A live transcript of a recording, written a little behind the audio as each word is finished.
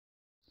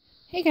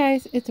Hey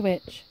guys, it's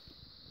Witch.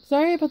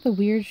 Sorry about the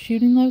weird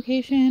shooting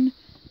location.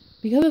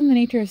 Because of the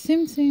nature of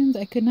Tsum Tsums,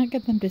 I could not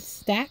get them to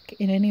stack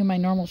in any of my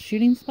normal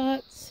shooting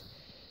spots.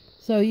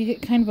 So you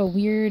get kind of a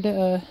weird,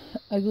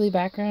 ugly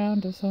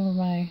background of some of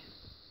my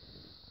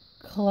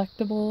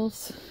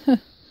collectibles.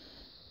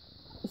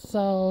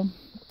 So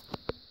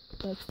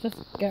let's just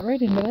get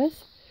right into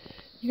this.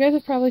 You guys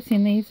have probably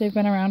seen these. They've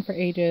been around for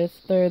ages.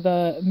 They're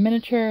the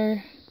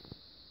miniature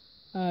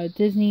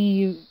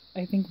Disney,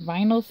 I think,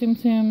 vinyl Tsum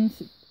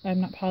Tsums. I'm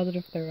not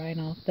positive if they're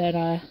vinyl.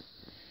 That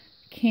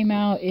came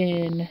out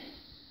in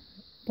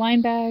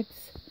blind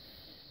bags.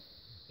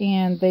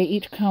 And they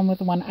each come with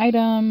one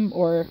item,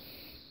 or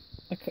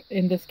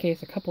in this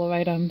case, a couple of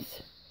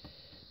items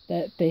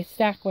that they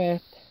stack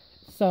with.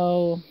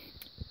 So,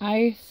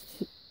 a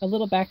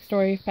little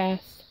backstory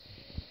fast.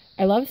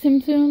 I love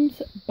Tsum Tsums,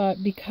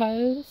 but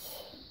because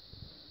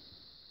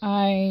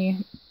I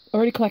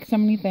already collect so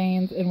many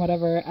things and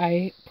whatever,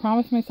 I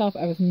promised myself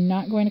I was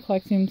not going to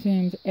collect Tsum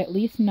Tsums, at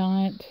least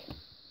not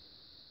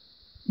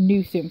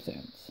new Tsum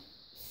Tsums.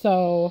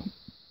 So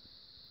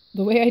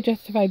the way I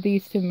justified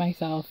these to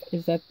myself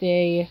is that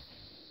they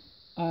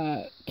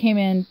came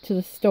into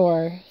the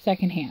store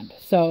secondhand.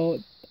 So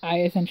I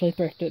essentially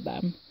thrifted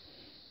them.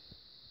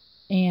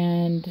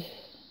 And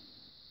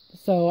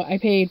so I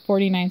paid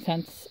 49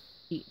 cents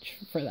each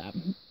for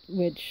them,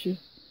 which,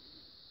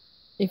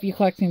 if you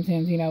collect Tsum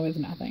Tsums, you know is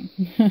nothing.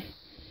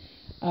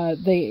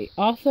 They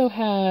also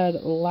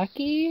had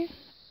Lucky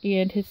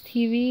and his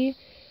TV,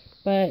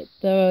 but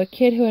the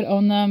kid who had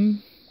owned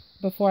them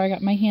before I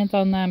got my hands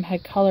on them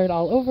had colored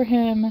all over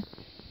him,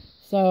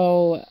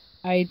 so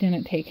I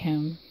didn't take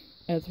him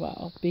as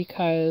well,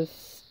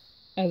 because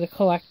as a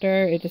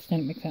collector, it just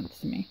didn't make sense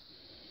to me.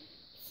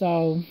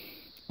 So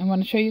I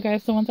want to show you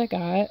guys the ones I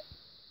got.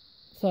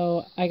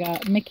 So I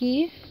got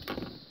Mickey.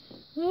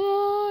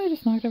 Oh, I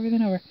just knocked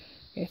everything over.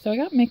 Okay, so I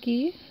got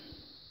Mickey.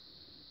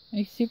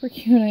 He's super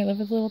cute. I love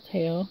his little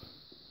tail.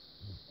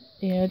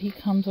 And he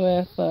comes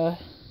with the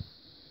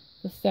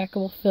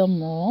stackable film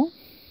roll,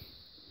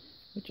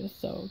 which is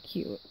so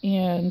cute.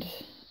 And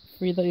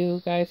for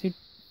you guys who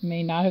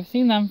may not have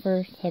seen them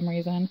for some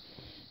reason,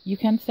 you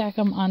can stack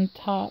them on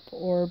top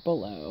or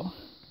below.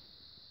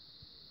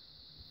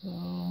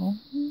 So,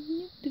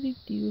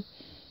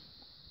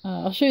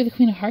 I'll show you the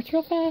Queen of Hearts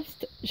real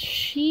fast.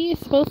 She's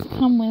supposed to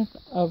come with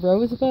a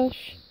rose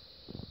bush,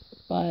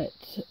 but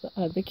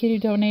the kid who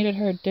donated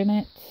her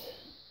didn't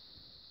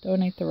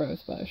donate the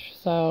rose bush.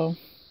 So,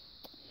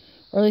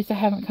 or at least I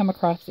haven't come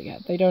across it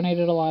yet. They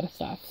donated a lot of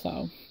stuff,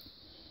 so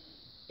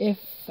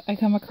if I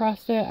come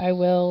across it, I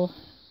will,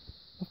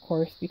 of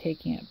course, be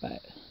taking it,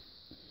 but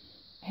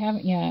I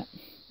haven't yet.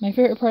 My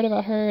favorite part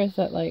about her is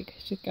that, like,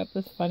 she's got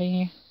this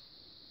funny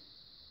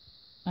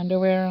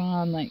underwear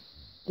on. Like,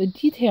 the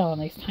detail on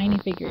these tiny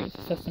figures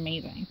is just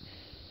amazing.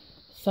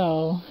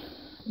 So,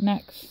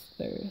 next,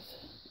 there's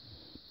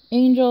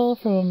Angel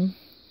from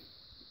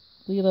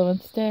Lilo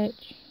and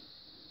Stitch.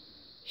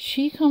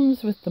 She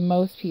comes with the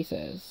most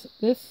pieces.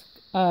 This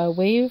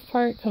wave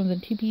part comes in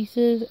 2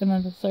 pieces, and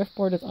then the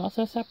surfboard is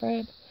also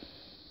separate.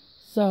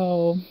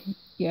 So,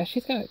 yeah,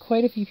 she's got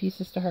quite a few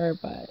pieces to her,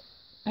 but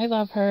I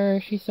love her.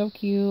 She's so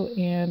cute,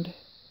 and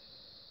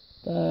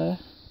the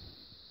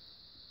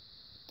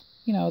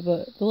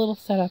little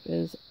setup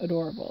is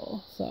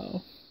adorable.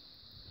 So,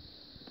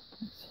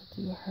 next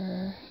we'll do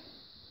her.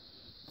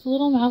 It's a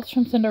little mouse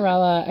from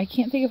Cinderella. I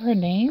can't think of her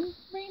name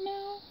right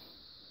now,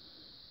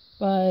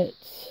 but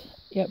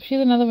yep, she's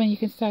another one you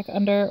can stack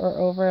under or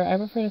over. I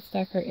prefer to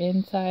stack her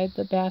inside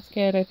the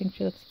basket. I think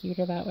she looks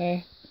cuter that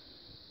way.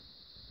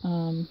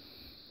 But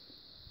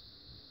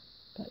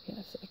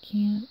yes, I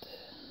can't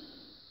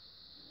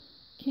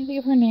think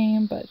of her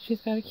name, but she's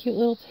got a cute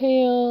little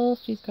tail.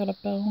 She's got a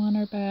bow on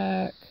her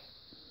back.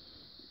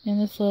 And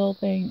this little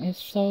thing is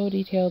so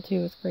detailed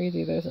too, it's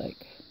crazy. There's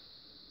like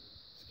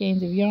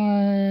skeins of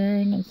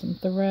yarn and some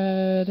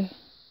thread.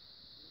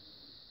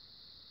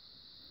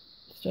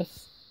 It's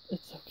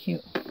so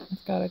cute.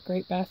 It's got a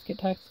great basket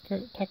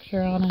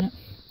texture on it.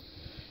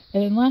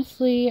 And then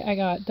lastly, I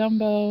got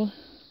Dumbo.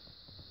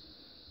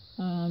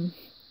 And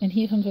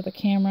he comes with a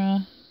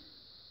camera.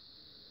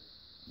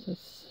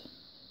 Just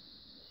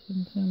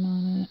zoom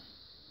on it.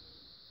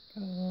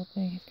 Got a little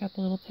thing. He's got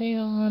the little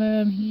tail on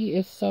him. He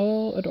is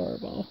so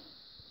adorable.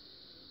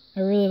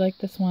 I really like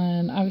this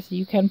one. Obviously,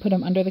 you can put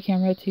him under the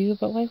camera too,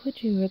 but why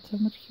would you? It's so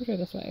much cuter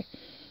this way.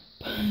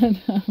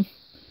 But,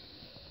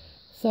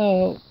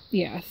 so,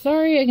 yeah.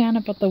 Sorry again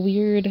about the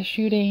weird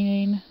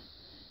shooting.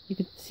 You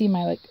could see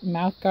my, like,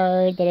 mouth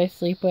guard that I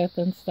sleep with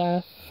and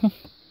stuff.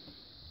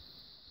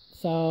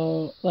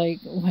 So, like,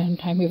 when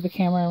I move the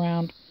camera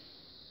around.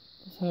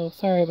 So,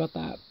 sorry about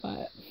that,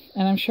 but,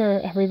 and I'm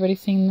sure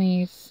everybody's seen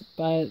these,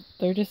 but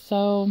they're just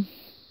so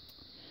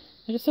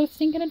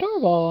stinking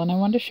adorable, and I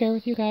wanted to share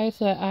with you guys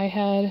that I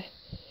had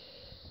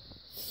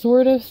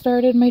sort of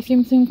started my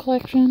Tsum Tsum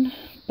collection,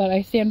 but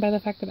I stand by the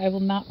fact that I will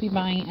not be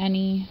buying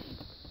any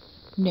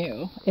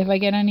new. If I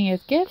get any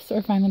as gifts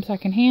or find them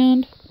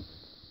secondhand,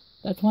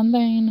 that's one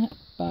thing,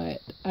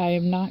 but I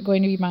am not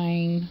going to be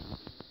buying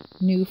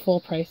new full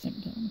price Tsum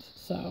Tsums.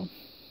 So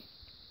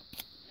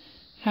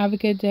have a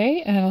good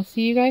day, and I'll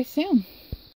see you guys soon.